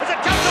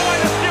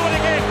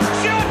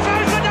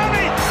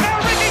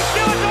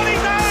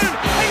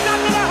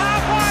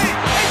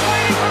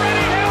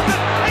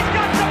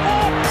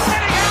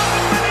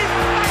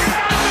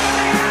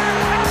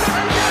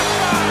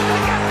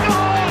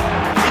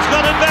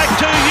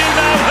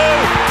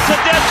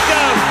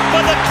Tedesco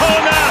for the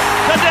corner.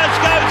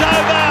 Tedesco's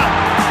over.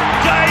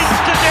 James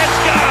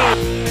Tedesco.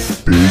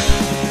 Big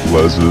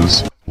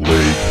Les's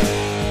League.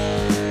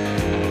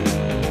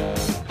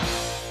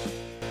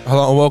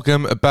 Hello and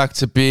welcome back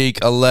to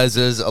Big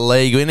Les's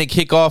League. We're going to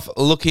kick off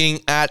looking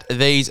at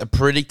these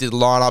predicted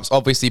lineups.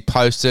 Obviously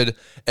posted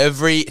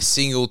every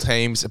single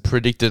team's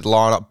predicted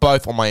lineup,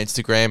 both on my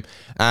Instagram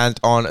and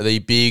on the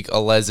Big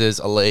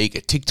Les's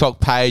League TikTok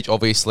page,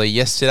 obviously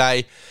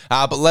yesterday.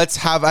 But let's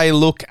have a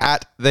look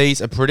at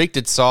these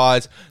predicted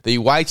sides. The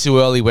way too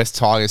early West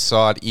Tigers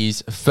side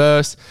is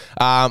first.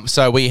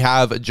 So we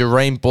have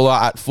Jahream Buller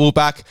at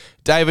fullback,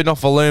 David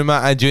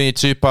Nofaluma and Junior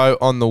Tupou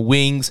on the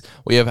wings.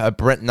 We have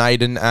Brent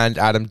Naden and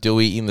Adam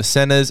Dewey in the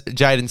centres.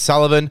 Jaden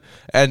Sullivan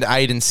and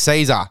Aiden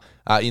Caesar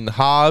in the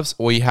halves.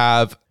 We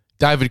have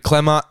David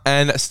Clemmer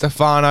and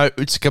Stefano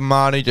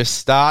Utsikamanu just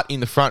start in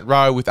the front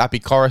row with Api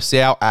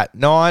Coruscant at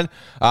 9.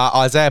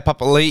 Isaiah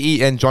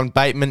Papali'i and John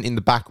Bateman in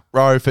the back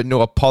row for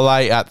Noah Pole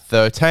at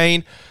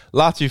 13.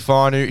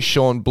 Latufanu,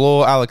 Sean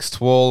Bloor, Alex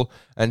Twall,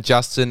 and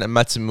Justin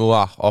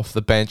Matsumua off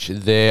the bench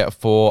there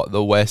for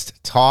the West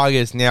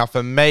Tigers. Now,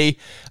 for me,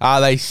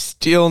 they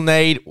still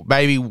need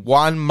maybe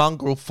one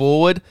mongrel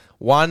forward,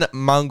 one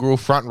mongrel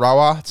front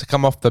rower to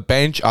come off the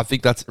bench. I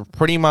think that's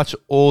pretty much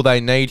all they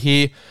need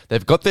here.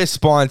 They've got their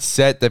spine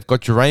set. They've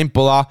got Jahream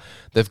Buller.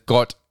 They've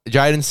got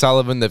Jaden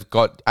Sullivan, they've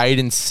got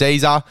Aiden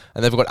Caesar,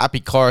 and they've got Api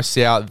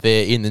Coruscant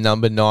there in the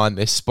number 9.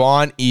 Their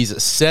spine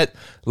is set.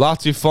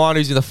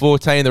 Latufanu's in the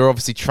 14. They're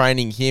obviously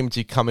training him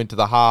to come into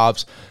the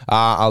halves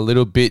a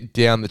little bit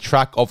down the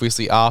track,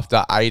 obviously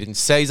after Aiden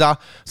Caesar.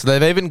 So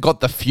they've even got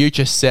the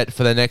future set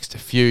for the next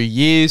few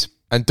years.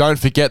 And don't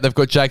forget, they've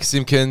got Jake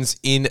Simpkins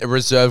in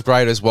reserve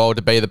grade as well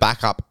to be the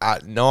backup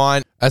at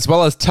 9, as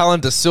well as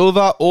Talon De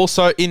Silva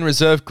also in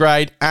reserve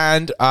grade,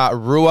 and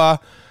Rua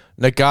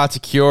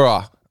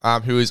Nagatakura,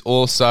 who is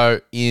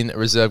also in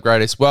reserve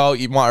grade as well.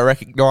 You might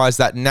recognise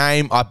that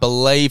name. I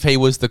believe he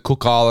was the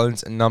Cook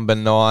Islands number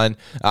 9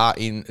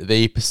 in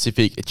the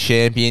Pacific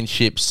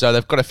Championship. So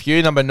they've got a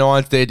few number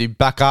 9s there to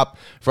back up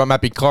from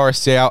Api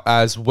Coruscant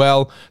as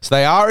well. So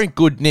they are in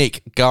good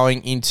nick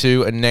going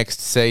into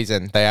next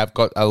season. They have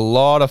got a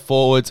lot of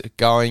forwards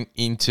going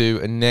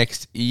into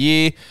next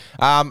year. They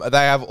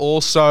have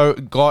also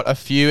got a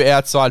few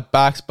outside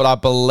backs, but I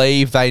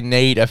believe they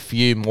need a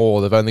few more.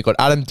 They've only got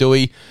Adam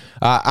Dewey,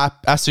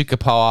 Asu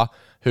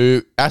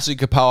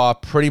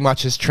Kapoa pretty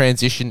much has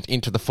transitioned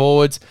into the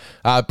forwards.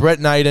 Brett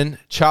Naden,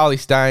 Charlie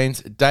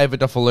Staines, David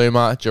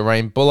Nofaluma,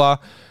 Jahream Buller,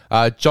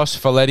 Josh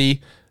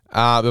Folletti.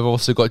 We've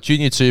also got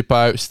Junior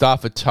Tupou,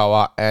 Stafford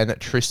Toa, and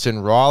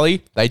Tristan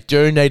Riley. They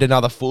do need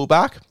another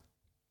fullback.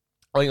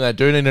 I think they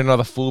do need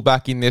another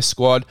fullback in this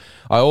squad.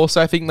 I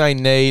also think they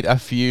need a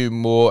few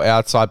more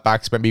outside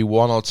backs, maybe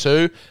one or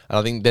two, and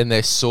I think then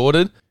they're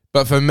sorted.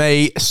 But for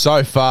me,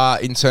 so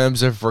far, in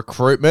terms of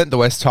recruitment, the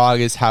West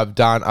Tigers have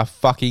done a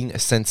fucking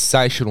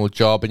sensational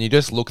job. And you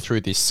just look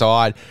through this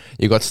side,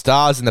 you've got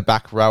stars in the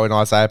back row in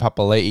Isaiah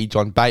Papali'i,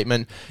 John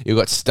Bateman. You've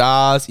got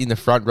stars in the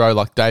front row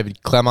like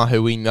David Clemmer,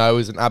 who we know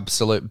is an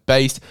absolute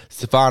beast.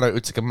 Stefano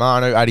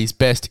Utsikamanu, at his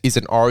best, is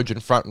an origin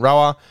front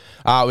rower.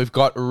 We've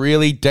got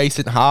really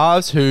decent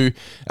halves who,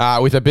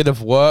 with a bit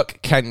of work,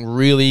 can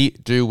really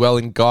do well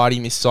in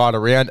guiding this side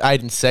around.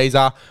 Aiden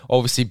Caesar,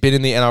 obviously been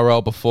in the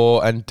NRL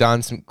before and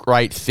done some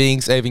great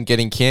things, even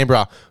getting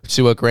Canberra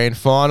to a grand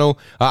final.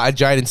 And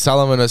Jaden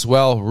Sullivan as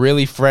well,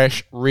 really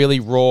fresh, really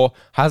raw,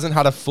 hasn't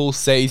had a full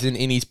season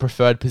in his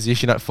preferred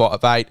position at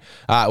 5'8".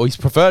 His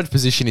preferred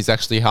position is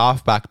actually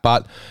halfback,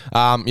 but,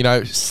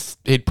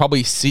 he'd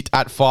probably sit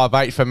at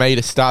 5'8" for me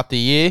to start the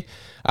year.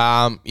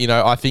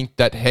 I think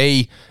that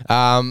he,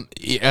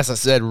 as I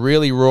said,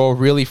 really raw,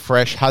 really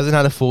fresh, hasn't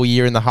had a full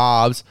year in the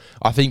halves.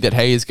 I think that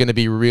he is going to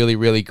be really,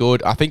 really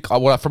good. I think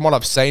from what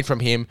I've seen from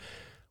him,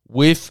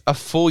 with a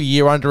full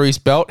year under his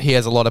belt, he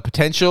has a lot of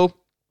potential.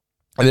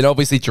 And then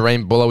obviously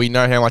Jahream Buller, we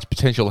know how much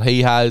potential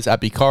he has.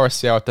 Api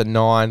Coruscant at the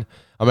 9.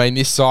 I mean,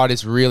 this side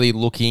is really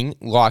looking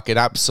like an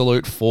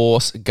absolute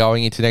force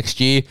going into next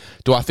year.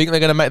 Do I think they're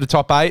going to make the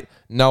top 8?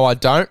 No, I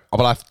don't.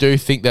 But I do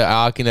think they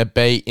are going to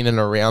be in and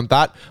around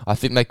that. I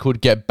think they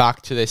could get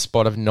back to their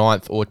spot of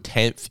 9th or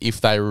 10th if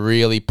they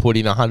really put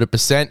in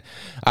 100%.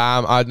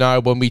 I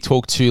know when we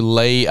talked to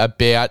Lee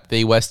about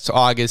the West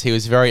Tigers, he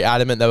was very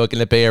adamant they were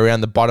going to be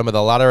around the bottom of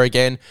the ladder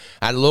again.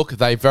 And look,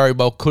 they very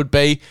well could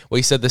be.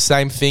 We said the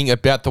same thing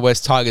about the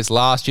West Tigers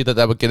last year, that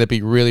they were going to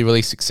be really,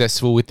 really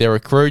successful with their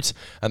recruits.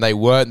 And they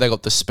weren't. They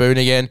got the spoon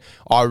again.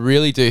 I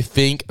really do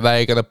think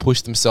they're going to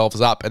push themselves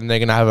up and they're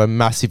going to have a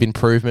massive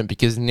improvement,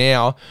 because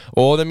now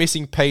all the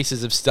missing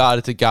pieces have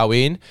started to go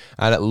in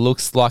and it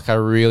looks like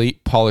a really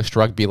polished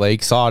rugby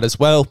league side as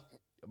well.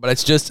 But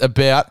it's just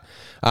about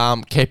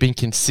keeping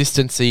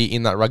consistency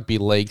in that rugby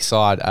league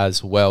side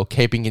as well,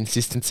 keeping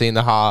consistency in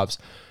the halves.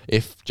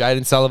 If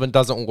Jaden Sullivan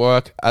doesn't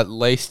work, at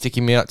least stick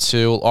him out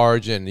to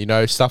Origin,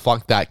 stuff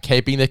like that.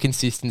 Keeping the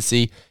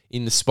consistency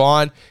in the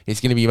spine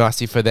is going to be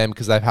massive for them,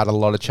 because they've had a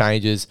lot of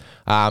changes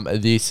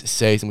this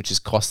season, which has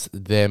cost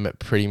them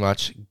pretty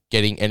much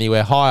getting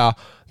anywhere higher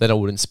than a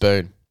wooden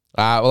spoon.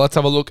 Well, let's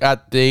have a look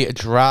at the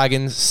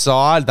Dragons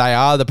side. They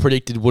are the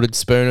predicted Wooden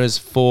Spooners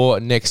for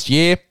next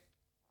year.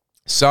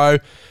 So,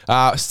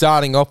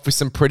 starting off with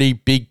some pretty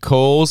big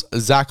calls,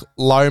 Zach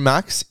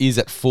Lomax is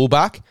at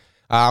fullback.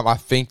 I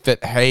think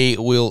that he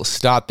will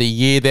start the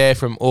year there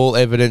from all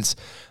evidence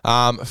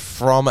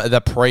from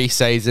the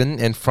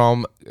preseason and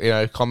from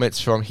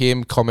comments from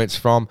him, comments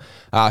from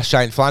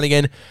Shane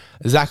Flanagan.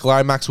 Zach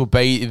Lomax will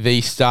be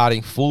the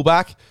starting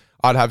fullback.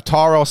 I'd have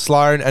Tyrell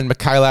Sloan and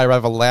Michaela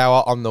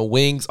Ravalawa on the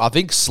wings. I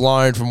think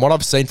Sloan, from what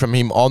I've seen from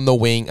him on the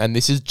wing, and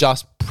this is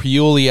just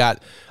purely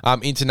at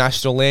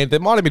international land. There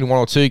might have been one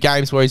or two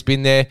games where he's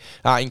been there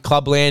in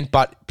club land,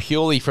 but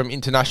purely from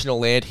international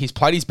land, he's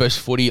played his best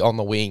footy on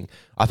the wing.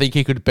 I think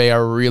he could be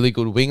a really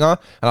good winger,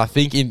 and I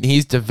think in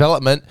his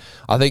development,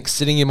 I think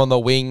sitting him on the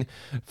wing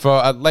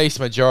for at least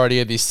majority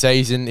of this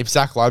season, if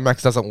Zach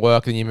Lomax doesn't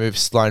work, then you move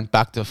Sloan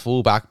back to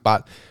fullback,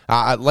 but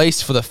at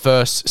least for the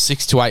first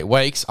 6 to 8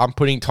 weeks, I'm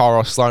putting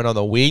Tyrell Sloan on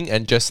the wing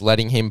and just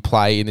letting him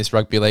play in this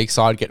rugby league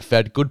side, get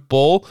fed good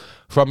ball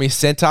from his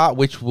centre,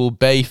 which will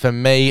be, for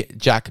me,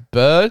 Jack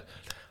Bird.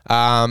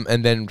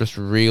 And then just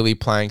really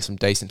playing some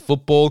decent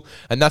football.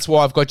 And that's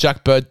why I've got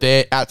Jack Bird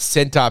there at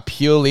centre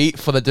purely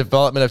for the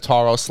development of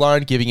Tyrell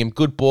Sloan, giving him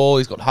good ball.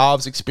 He's got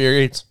halves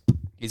experience.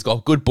 He's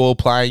got good ball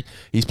playing.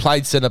 He's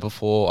played centre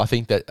before. I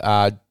think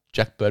that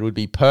Jack Bird would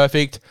be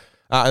perfect.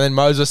 And then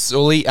Moses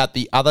Sully at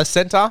the other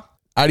centre.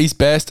 At his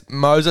best,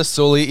 Moses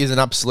Sully is an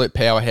absolute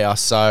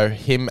powerhouse. So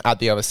him at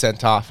the other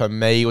centre, for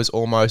me, was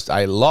almost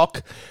a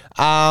lock.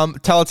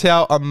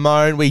 Talatau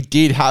Amone, we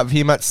did have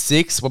him at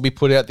 6 when we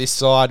put out this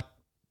side.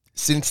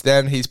 Since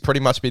then, he's pretty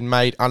much been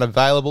made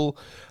unavailable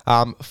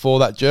for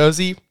that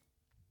jersey.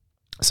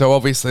 So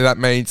obviously that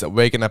means that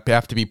we're going to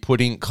have to be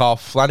putting Kyle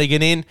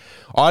Flanagan in.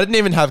 I didn't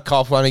even have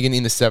Kyle Flanagan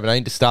in the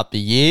 17 to start the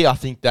year. I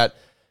think that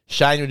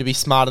Shane would be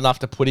smart enough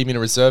to put him in a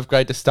reserve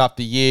grade to start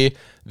the year.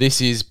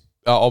 This is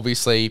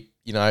obviously,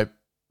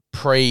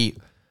 pre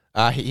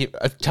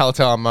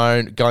Talatau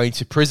Amone going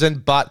to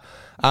prison. But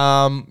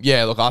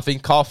I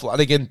think Kyle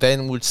Flanagan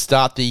then would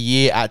start the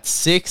year at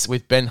 6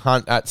 with Ben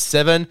Hunt at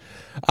 7.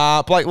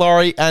 Blake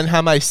Laurie and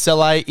Hame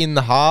Sele in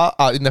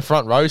the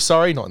front row,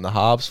 not in the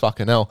halves,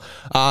 fucking hell.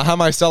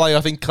 Hame Sele,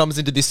 I think, comes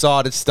into this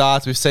side and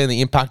starts. We've seen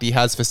the impact he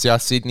has for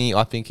South Sydney.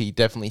 I think he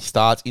definitely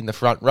starts in the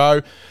front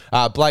row.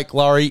 Blake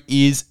Laurie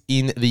is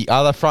in the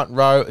other front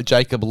row.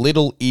 Jacob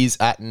Little is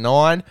at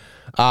 9.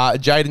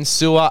 Jaden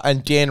Sewer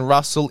and Dan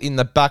Russell in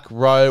the back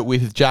row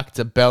with Jack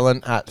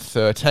DeBellin at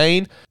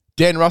 13.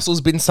 Dan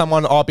Russell's been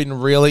someone I've been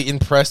really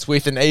impressed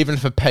with, and even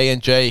for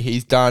PNG,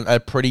 he's done a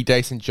pretty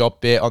decent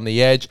job there on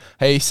the edge.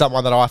 He's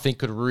someone that I think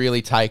could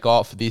really take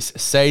off this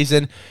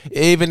season.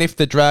 Even if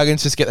the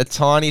Dragons just get the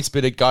tiniest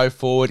bit of go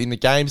forward in the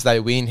games they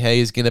win, he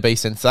is going to be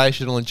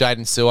sensational. And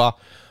Jaden Sewer,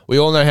 we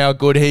all know how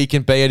good he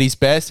can be at his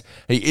best.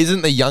 He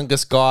isn't the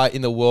youngest guy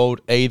in the world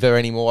either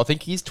anymore. I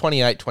think he's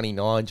 28,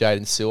 29,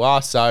 Jaden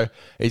Sewer. So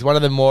he's one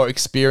of the more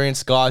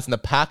experienced guys in the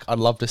pack. I'd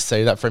love to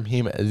see that from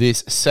him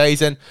this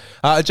season.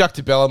 Jack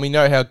DeBellin, we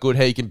know how good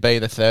he can be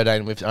in the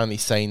 13. We've only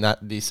seen that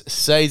this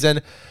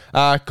season.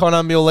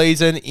 Connor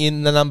Muleason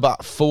in the number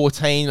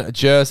 14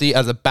 jersey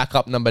as a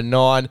backup number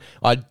 9.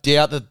 I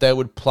doubt that they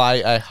would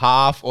play a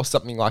half or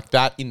something like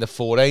that in the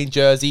 14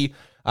 jersey.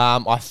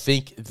 I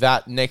think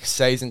that next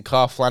season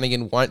Kyle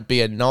Flanagan won't be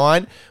a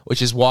 9,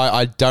 which is why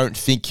I don't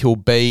think he'll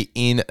be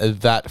in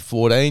that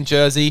 14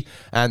 jersey,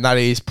 and that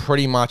is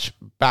pretty much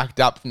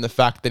backed up from the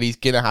fact that he's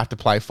going to have to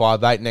play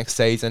 5'8 next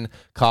season,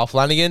 Kyle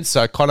Flanagan.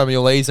 So Connor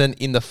Muleason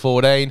in the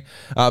 14.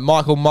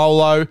 Michael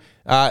Molo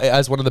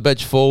as one of the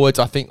bench forwards.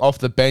 I think off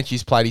the bench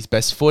he's played his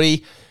best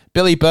footy.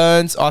 Billy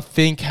Burns, I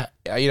think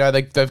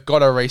they've got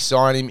to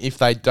re-sign him. If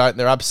they don't,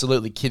 they're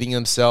absolutely kidding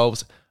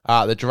themselves.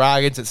 The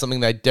Dragons, it's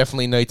something they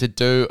definitely need to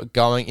do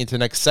going into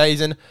next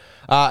season.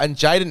 And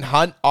Jaden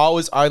Hunt, I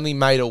was only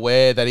made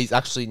aware that he's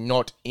actually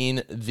not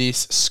in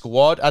this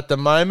squad at the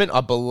moment. I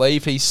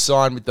believe he's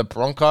signed with the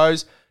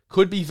Broncos.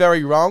 Could be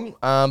very wrong,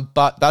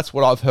 but that's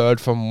what I've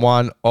heard from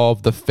one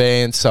of the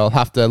fans, so I'll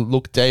have to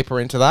look deeper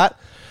into that.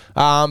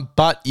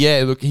 But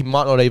yeah, look, he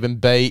might not even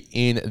be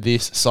in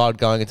this side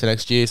going into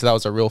next year, so that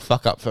was a real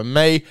fuck up for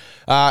me.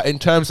 In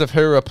terms of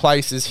who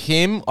replaces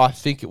him, I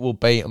think it will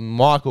be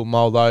Michael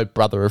Molo,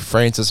 brother of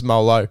Francis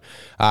Molo.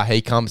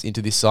 He comes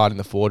into this side in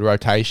the forward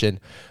rotation.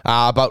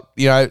 But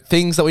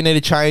things that we need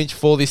to change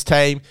for this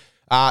team.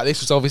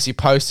 This was obviously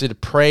posted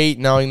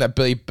knowing that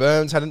Billy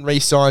Burns hadn't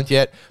re-signed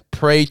yet,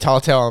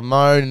 Talatau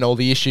Amone and all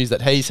the issues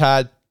that he's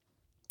had,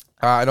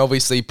 and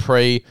obviously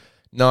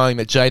knowing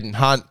that Jaden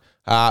Hunt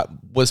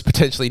was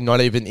potentially not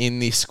even in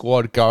this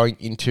squad going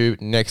into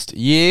next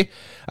year.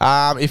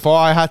 If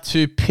I had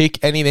to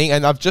pick anything,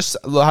 and I've just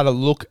had a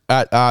look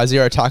at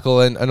Zero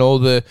Tackle and all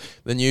the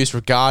news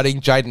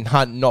regarding Jaden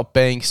Hunt not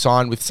being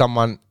signed with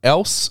someone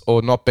else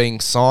or not being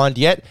signed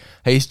yet.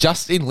 He's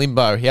just in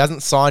limbo. He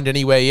hasn't signed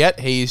anywhere yet.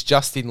 He's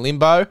just in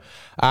limbo.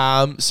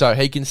 So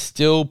he can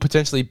still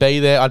potentially be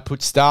there. I'd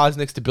put stars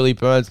next to Billy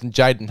Burns and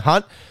Jaden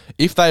Hunt.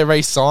 If they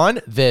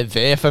re-sign, they're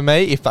there for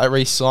me. If they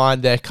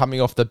re-sign, they're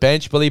coming off the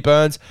bench. Billy Burns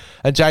Burns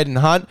and Jaden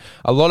Hunt.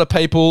 A lot of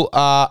people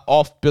are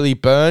off Billy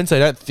Burns. They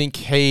don't think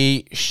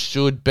he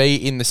should be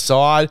in the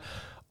side.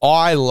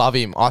 I love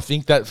him. I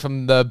think that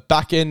from the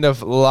back end of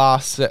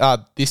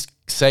this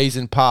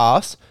season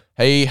past,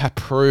 he has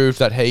proved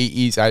that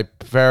he is a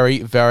very,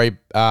 very,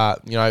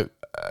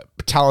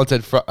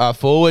 talented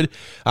forward.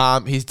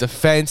 His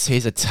defense,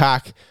 his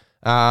attack.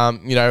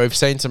 We've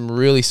seen some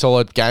really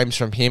solid games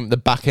from him the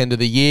back end of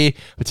the year,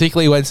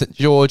 particularly when St.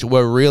 George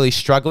were really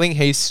struggling.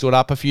 He's stood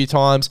up a few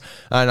times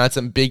and had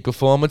some big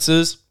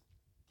performances.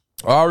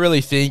 I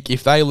really think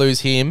if they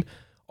lose him,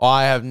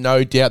 I have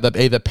no doubt that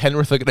either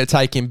Penrith are going to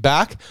take him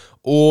back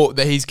or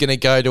that he's going to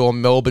go to a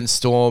Melbourne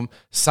Storm,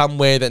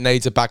 somewhere that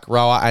needs a back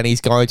rower, and he's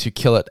going to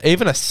kill it.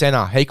 Even a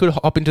centre. He could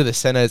hop into the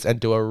centres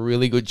and do a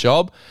really good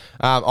job.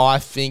 I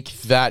think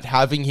that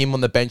having him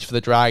on the bench for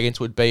the Dragons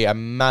would be a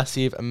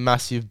massive,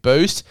 massive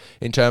boost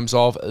in terms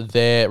of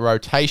their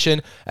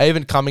rotation.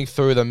 Even coming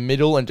through the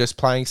middle and just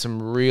playing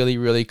some really,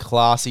 really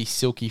classy,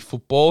 silky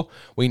football.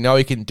 We know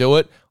he can do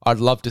it. I'd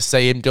love to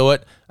see him do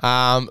it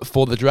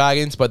for the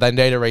Dragons, but they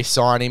need to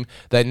re-sign him.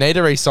 They need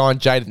to re-sign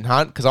Jaden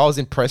Hunt, because I was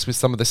impressed with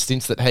some of the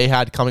stints that he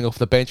had coming off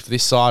the bench for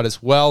this side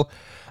as well.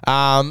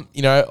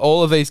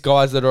 All of these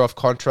guys that are off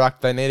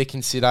contract, they need to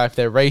consider if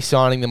they're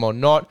re-signing them or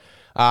not.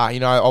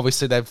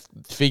 Obviously they're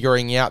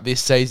figuring out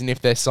this season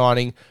if they're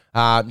signing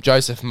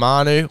Joseph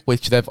Manu,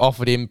 which they've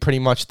offered him pretty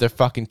much the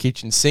fucking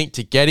kitchen sink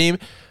to get him.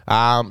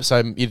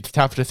 So you'd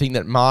have to think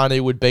that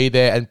Manu would be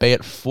there and be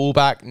at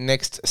fullback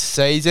next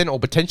season, or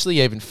potentially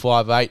even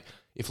 5'8".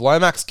 If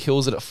Lomax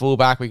kills it at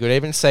fullback, we could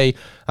even see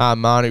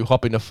Manu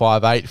hop into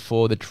 5'8"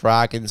 for the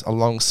Dragons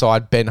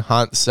alongside Ben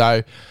Hunt.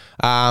 So,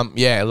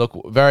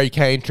 very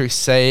keen to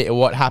see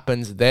what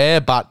happens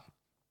there. But,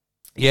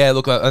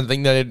 I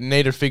think they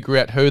need to figure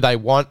out who they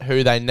want,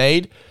 who they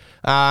need.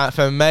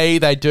 For me,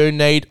 they do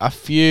need a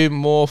few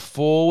more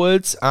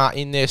forwards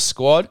in their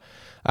squad.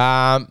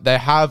 They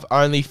have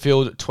only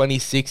filled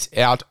 26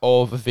 out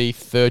of the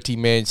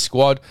 30-man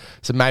squad.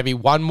 So maybe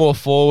one more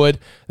forward.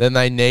 Then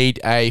they need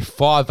a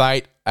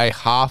 5'8", a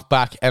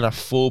halfback, and a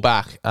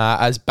fullback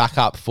as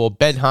backup for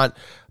Ben Hunt,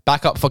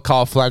 backup for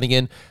Kyle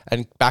Flanagan,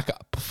 and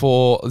backup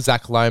for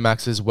Zach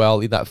Lomax as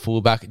well in that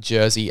fullback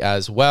jersey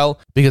as well,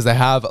 because they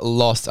have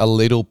lost a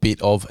little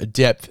bit of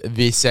depth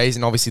this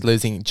season. Obviously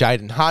losing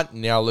Jaden Hunt,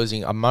 now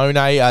losing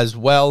Amone as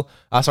well.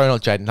 Sorry,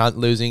 not Jaden Hunt,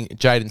 losing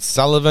Jaden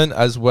Sullivan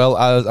as well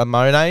as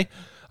Amone.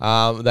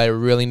 They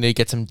really need to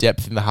get some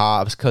depth in the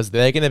halves, because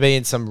they're going to be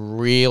in some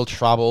real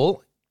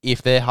trouble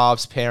if their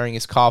halves pairing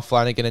is Kyle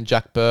Flanagan and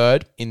Jack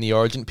Bird in the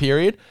Origin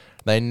period.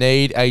 They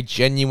need a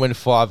genuine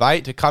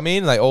 5'8" to come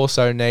in. They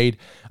also need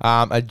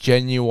a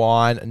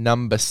genuine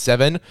number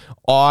 7.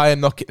 I am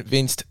not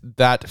convinced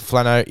that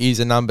Flano is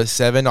a number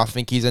 7. I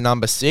think he's a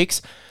number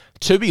 6.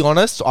 To be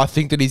honest, I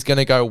think that he's going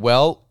to go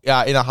well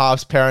in a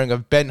halves pairing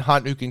of Ben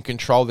Hunt, who can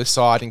control the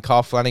side, and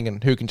Kyle Flanagan,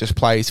 who can just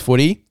play his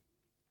footy.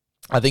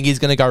 I think he's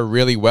going to go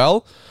really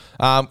well.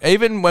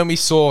 Even when we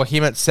saw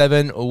him at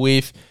 7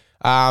 with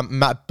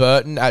Matt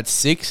Burton at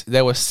 6,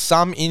 there were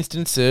some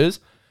instances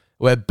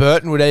where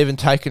Burton would even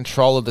take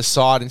control of the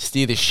side and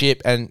steer the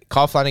ship, and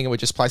Kyle Flanagan would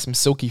just play some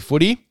silky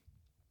footy.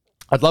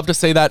 I'd love to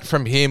see that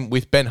from him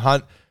with Ben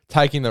Hunt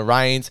taking the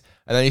reins,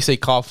 and then you see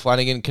Kyle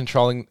Flanagan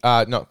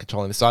not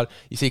controlling the side.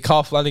 You see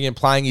Kyle Flanagan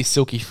playing his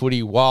silky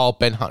footy while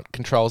Ben Hunt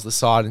controls the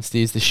side and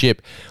steers the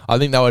ship. I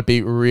think that would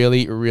be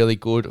really, really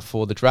good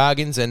for the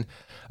Dragons, and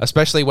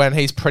especially when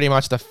he's pretty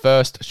much the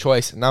first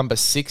choice number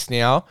 6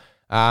 now.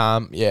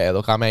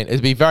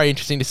 It'd be very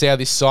interesting to see how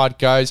this side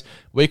goes.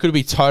 We could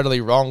be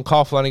totally wrong.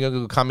 Kyle Flanagan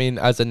could come in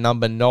as a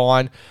number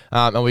 9,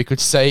 and we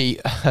could see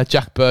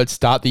Jack Bird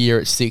start the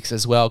year at 6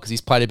 as well, because he's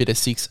played a bit of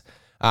 6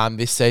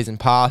 this season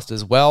past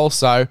as well.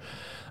 So,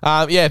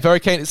 very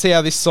keen to see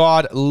how this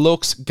side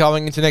looks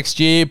going into next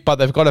year, but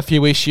they've got a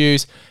few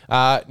issues,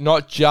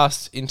 not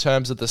just in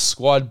terms of the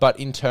squad, but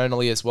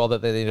internally as well,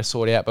 that they need to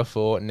sort out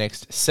before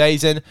next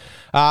season.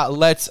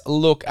 Let's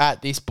look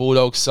at this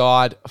Bulldogs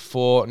side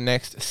for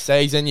next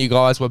season. You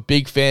guys were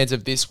big fans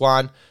of this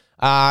one.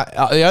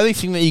 The only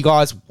thing that you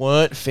guys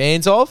weren't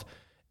fans of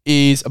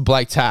is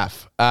Blake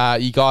Taff.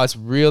 You guys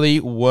really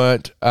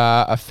weren't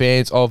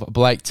fans of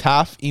Blake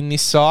Taff in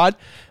this side.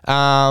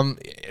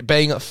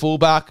 Being a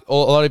fullback, a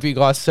lot of you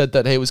guys said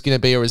that he was going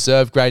to be a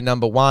reserve grade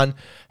number 1.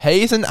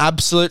 He is an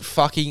absolute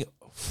fucking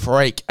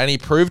freak, and he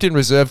proved in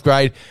reserve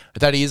grade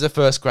that he is a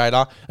first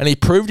grader, and he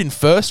proved in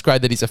first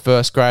grade that he's a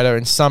first grader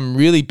in some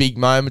really big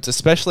moments,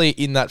 especially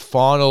in that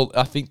final,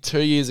 I think 2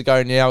 years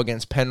ago now,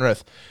 against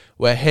Penrith,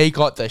 where he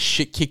got the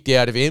shit kicked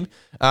out of him,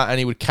 and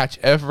he would catch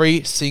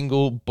every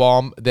single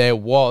bomb there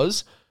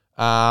was.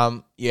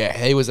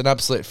 He was an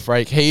absolute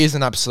freak. He is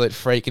an absolute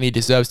freak, and he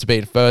deserves to be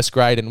in first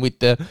grade. And with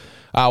the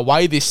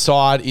way this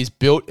side is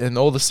built and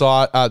all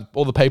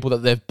the people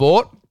that they've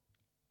bought,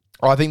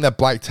 I think that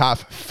Blake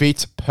Taff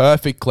fits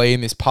perfectly in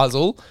this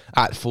puzzle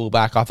at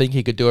fullback. I think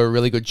he could do a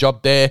really good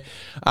job there.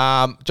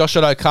 Josh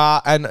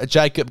Adokar and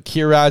Jacob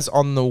Kiraz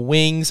on the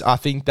wings. I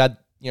think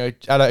that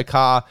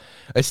Adokar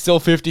is still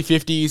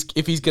 50-50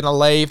 if he's going to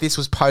leave. This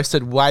was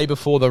posted way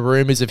before the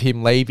rumours of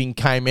him leaving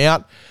came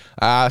out.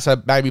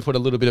 So maybe put a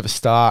little bit of a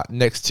star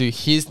next to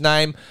his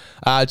name.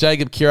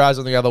 Jacob Kiraz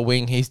on the other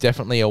wing. He's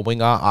definitely a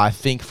winger. I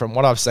think from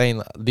what I've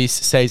seen this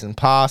season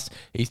past,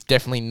 he's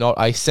definitely not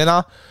a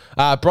centre.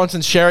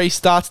 Bronson Sherry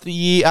starts the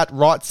year at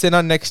right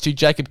centre next to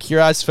Jacob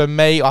Kiraz. For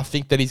me, I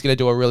think that he's going to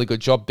do a really good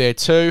job there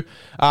too.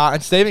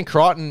 And Stephen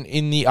Crichton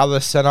in the other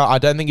centre. I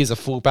don't think he's a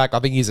fullback. I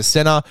think he's a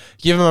centre.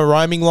 Give him a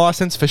roaming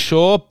licence for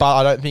sure, but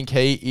I don't think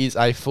he is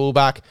a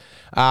fullback.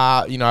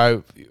 Out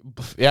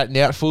and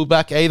out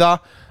fullback either.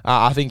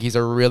 I think he's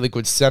a really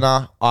good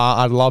centre.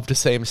 I'd love to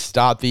see him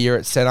start the year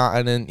at centre,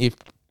 and then if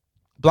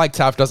Blake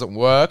Taaffe doesn't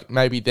work,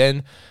 maybe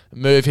then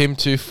move him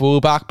to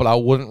fullback, but I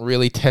wouldn't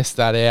really test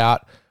that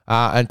out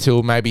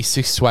until maybe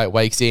 6 to 8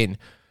 weeks in.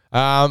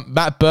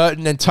 Matt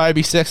Burton and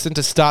Toby Sexton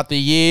to start the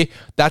year.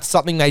 That's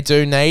something they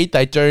do need.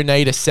 They do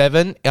need a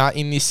 7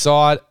 in this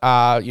side.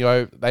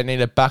 They need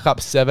a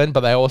backup 7,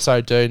 but they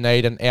also do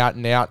need an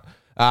out-and-out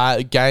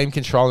game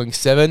controlling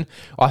 7.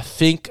 I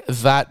think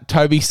that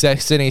Toby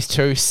Sexton is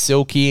too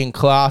silky and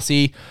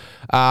classy.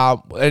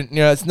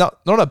 It's not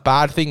a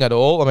bad thing at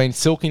all. I mean,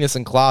 silkiness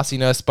and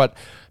classiness, but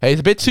he's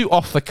a bit too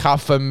off the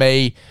cuff for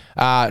me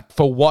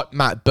for what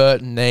Matt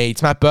Burton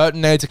needs. Matt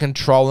Burton needs a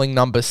controlling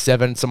number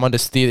 7, someone to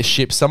steer the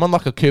ship, someone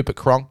like a Cooper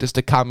Cronk just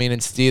to come in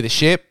and steer the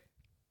ship.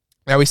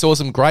 Now, we saw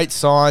some great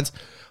signs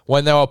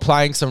when they were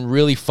playing some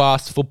really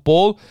fast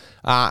football,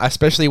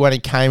 especially when he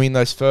came in.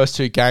 Those first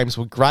 2 games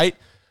were great.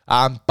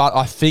 But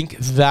I think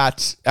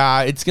that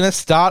it's going to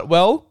start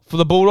well for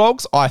the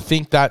Bulldogs. I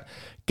think that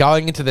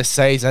going into the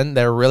season,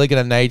 they're really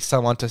going to need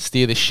someone to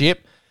steer the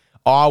ship.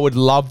 I would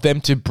love them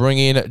to bring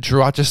in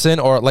Drew Hutchison,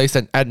 or at least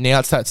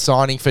announce that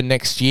signing for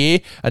next year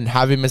and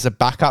have him as a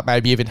backup,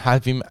 maybe even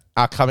have him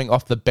coming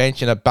off the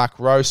bench in a back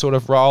row sort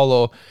of role,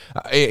 or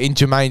in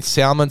Jermaine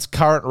Salmon's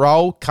current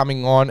role,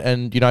 coming on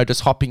and,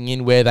 just hopping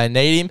in where they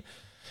need him.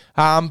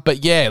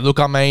 But yeah, look,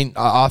 I mean,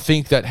 I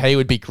think that he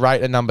would be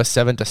great at number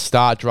 7 to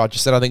start. Drew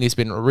Hutchison, I think he's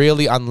been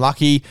really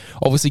unlucky,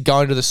 obviously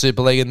going to the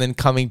Super League and then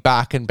coming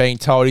back and being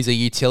told he's a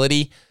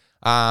utility.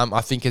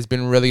 I think has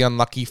been really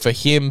unlucky for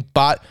him.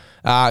 But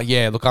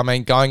look, I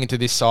mean, going into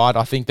this side,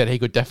 I think that he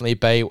could definitely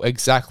be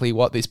exactly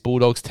what this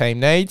Bulldogs team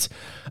needs.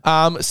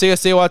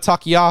 Siosiwa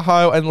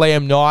Takiaho and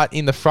Liam Knight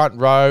in the front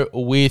row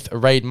with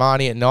Reid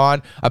Marnie at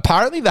 9.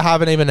 Apparently, they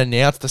haven't even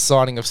announced the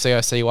signing of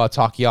Siosiwa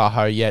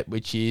Takiaho yet,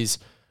 which is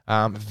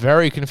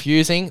very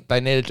confusing. They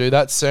need to do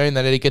that soon.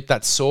 They need to get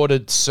that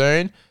sorted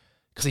soon,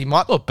 because he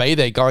might not be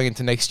there going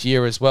into next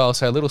year as well.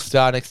 So a little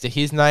star next to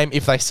his name.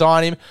 If they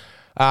sign him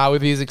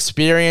with his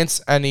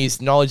experience and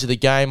his knowledge of the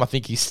game, I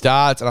think he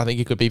starts, and I think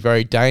he could be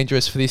very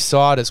dangerous for this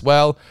side as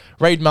well.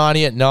 Reid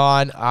Marnie at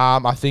 9.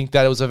 I think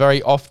that it was a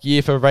very off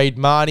year for Reid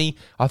Marnie.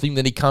 I think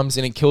that he comes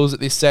in and kills it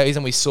this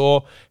season. We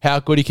saw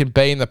how good he can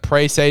be in the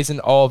preseason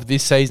of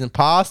this season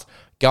past.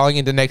 Going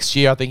into next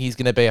year, I think he's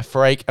going to be a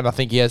freak, and I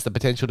think he has the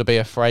potential to be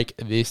a freak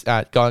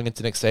going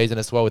into next season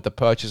as well with the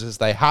purchases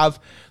they have.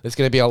 There's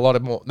going to be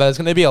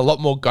a lot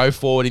more go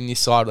forward in this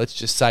side. Let's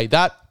just say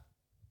that.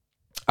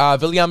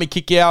 Viliami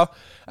Kikau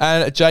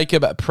and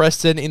Jacob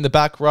Preston in the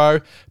back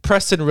row.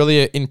 Preston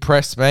really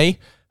impressed me.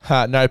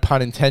 No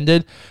pun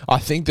intended. I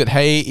think that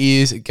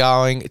he is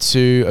going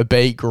to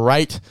be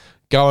great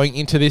going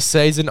into this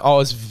season. I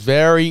was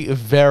very,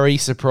 very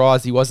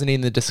surprised he wasn't in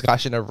the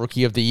discussion of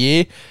Rookie of the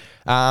Year.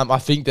 I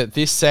think that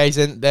this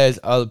season there's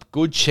a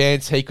good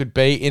chance he could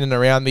be in and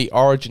around the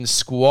Origin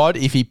squad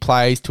if he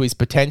plays to his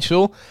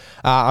potential.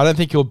 I don't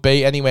think he'll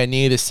be anywhere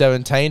near the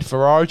 17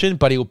 for Origin,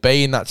 but he'll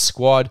be in that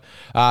squad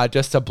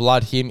just to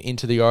blood him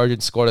into the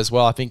Origin squad as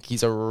well. I think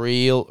he's a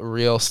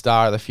real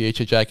star of the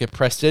future, Jacob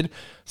Preston.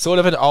 Sort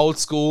of an old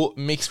school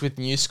mixed with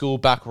new school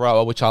back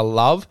rower, which I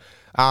love.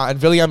 And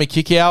Viliami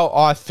Kikau,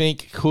 I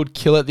think, could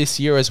kill it this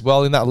year as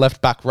well in that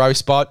left back row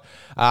spot.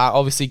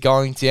 Obviously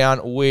going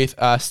down with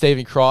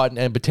Stephen Crichton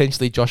and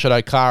potentially Josh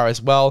Adokar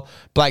as well.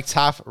 Blake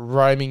Taaffe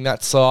roaming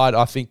that side,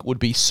 I think, would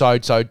be so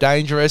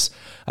dangerous.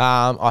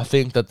 I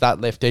think that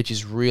left edge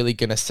is really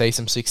going to see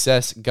some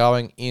success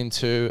going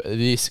into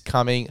this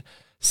coming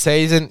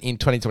season in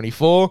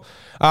 2024.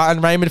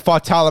 And Raymond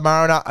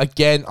Faitala-Mariner,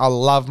 again, I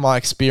love my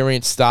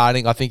experience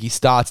starting. I think he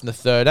starts in the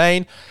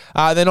 13.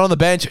 Then on the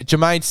bench,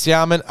 Jermaine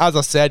Salmon, as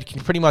I said,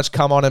 can pretty much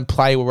come on and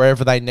play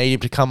wherever they need him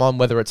to come on,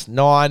 whether it's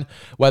 9,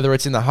 whether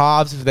it's in the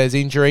halves if there's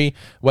injury,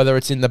 whether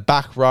it's in the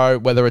back row,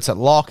 whether it's at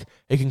lock.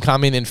 He can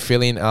come in and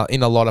fill in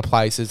a lot of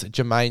places.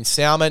 Jermaine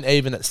Salmon,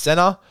 even at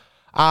centre.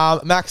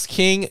 Max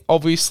King,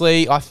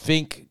 obviously, I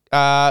think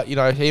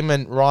him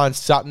and Ryan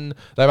Sutton,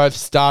 they both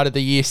started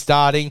the year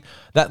starting.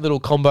 That little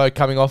combo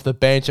coming off the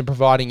bench and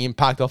providing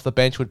impact off the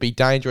bench would be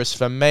dangerous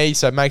for me.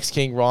 So Max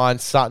King, Ryan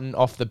Sutton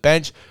off the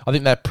bench. I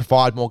think they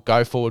provide more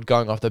go forward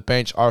going off the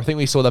bench. I think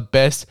we saw the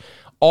best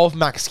of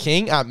Max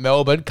King at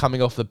Melbourne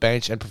coming off the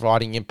bench and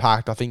providing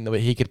impact. I think that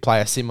he could play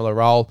a similar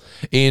role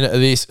in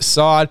this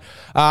side.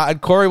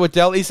 And Corey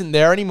Waddell isn't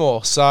there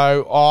anymore.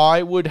 So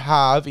I would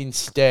have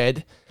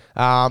instead...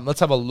 let's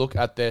have a look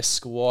at their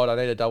squad. I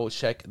need to double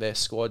check their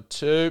squad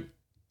too.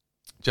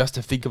 just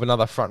to think of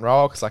another front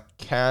rower because I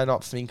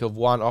cannot think of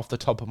one off the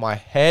top of my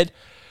head.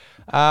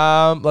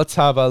 Let's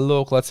have a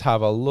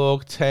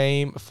look.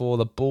 Team for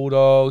the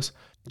Bulldogs.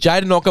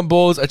 Jaden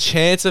Okunball's a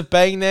chance of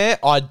being there.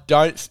 I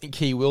don't think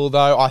he will,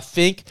 though. I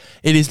think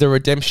it is the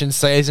redemption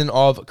season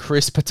of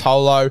Chris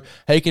Patolo.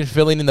 He can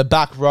fill in the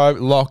back row,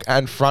 lock,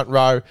 and front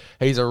row.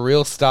 He's a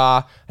real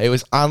star. He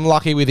was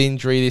unlucky with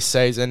injury this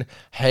season.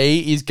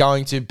 He is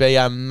going to be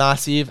a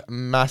massive,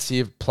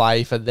 massive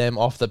play for them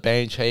off the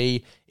bench.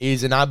 He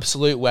is an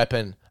absolute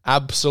weapon.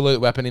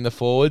 Absolute weapon in the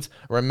forwards.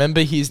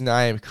 Remember his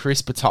name,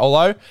 Chris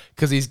Patolo,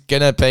 because he's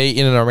going to be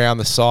in and around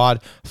the side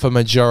for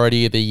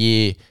majority of the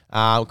year.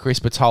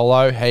 Chris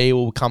Patolo, he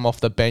will come off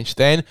the bench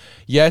then.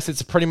 Yes,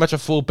 it's pretty much a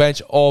full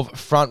bench of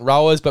front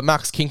rowers, but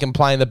Max King can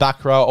play in the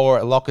back row or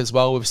at lock as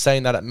well. We've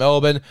seen that at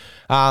Melbourne.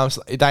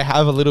 So they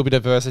have a little bit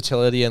of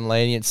versatility and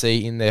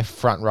leniency in their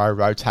front row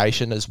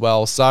rotation as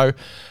well. So,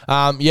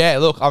 yeah,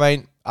 look, I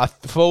mean,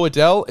 for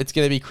Waddell, it's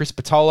going to be Chris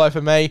Patolo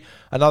for me.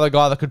 Another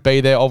guy that could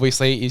be there,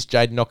 obviously, is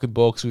Jaden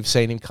Okunball, because we've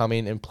seen him come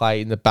in and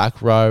play in the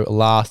back row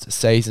last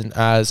season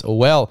as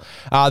well.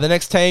 The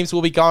next teams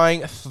we'll be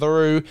going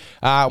through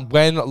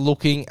when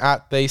looking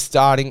at the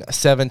starting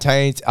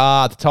 17s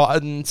are the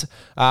Titans,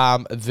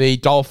 the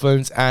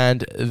Dolphins,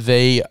 and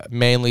the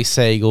Manly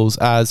Seagulls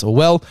as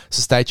well.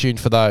 So stay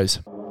tuned for those.